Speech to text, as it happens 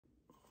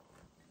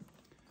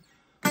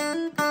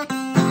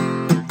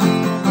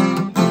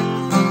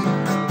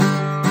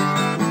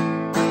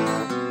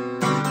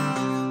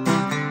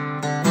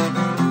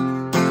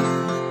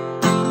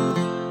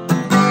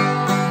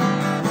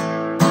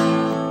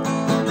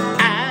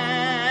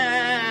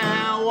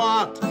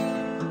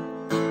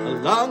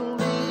Along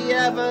the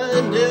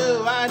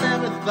avenue, I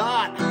never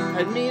thought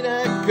I'd meet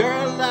a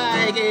girl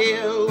like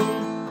you.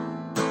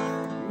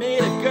 Meet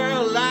a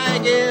girl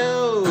like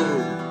you,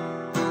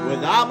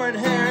 with auburn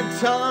hair and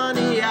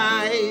tawny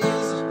eyes,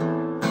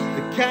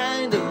 the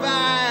kind of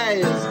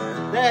eyes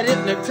that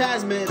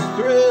hypnotize me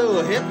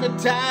through,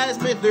 hypnotize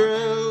me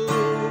through,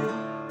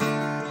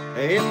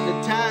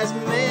 hypnotize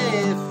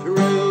me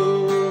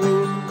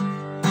through.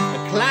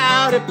 A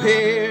cloud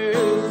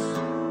appears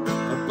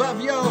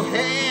above your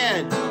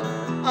head,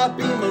 a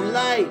beam of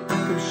light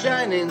comes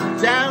shining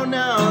down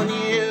on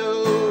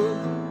you,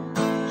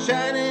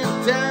 shining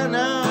down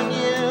on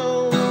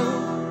you.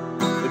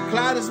 The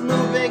cloud is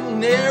moving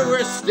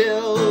nearer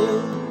still.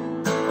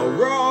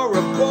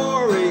 Aurora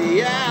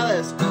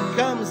Borealis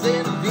comes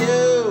in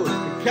view,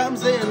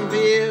 comes in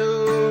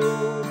view.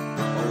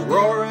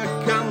 Aurora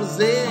comes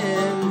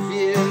in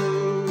view.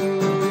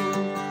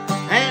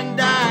 And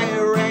I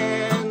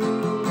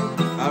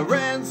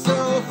ran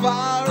so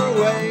far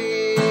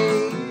away.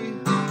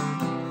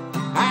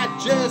 I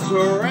just I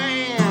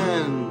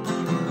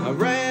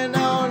ran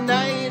all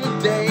night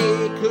and day,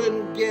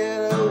 couldn't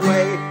get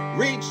away.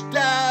 Reached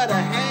out a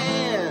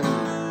hand,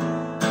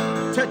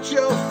 touch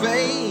your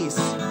face,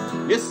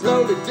 you're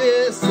slowly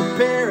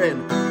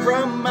disappearing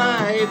from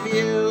my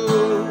view,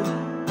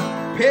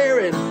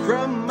 appearing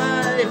from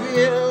my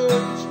view.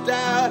 Reached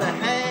out a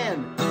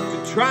hand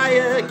to try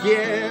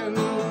again.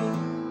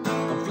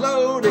 I'm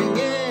floating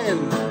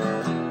in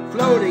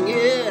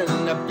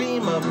a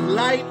beam of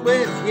light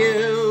with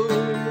you,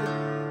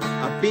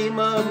 a beam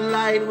of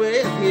light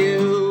with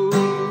you.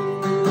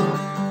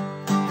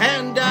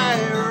 And I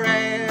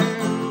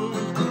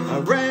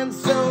ran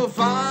so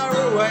far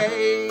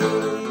away.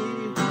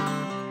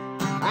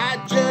 I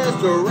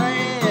just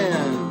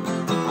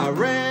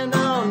ran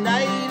all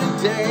night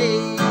and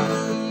day.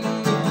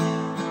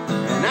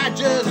 And I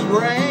just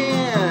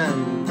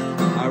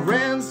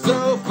ran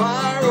so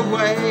far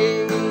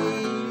away.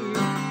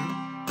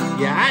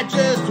 Yeah, I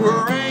just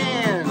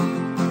ran,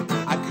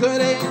 I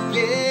couldn't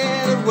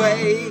get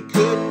away,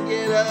 couldn't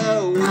get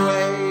away.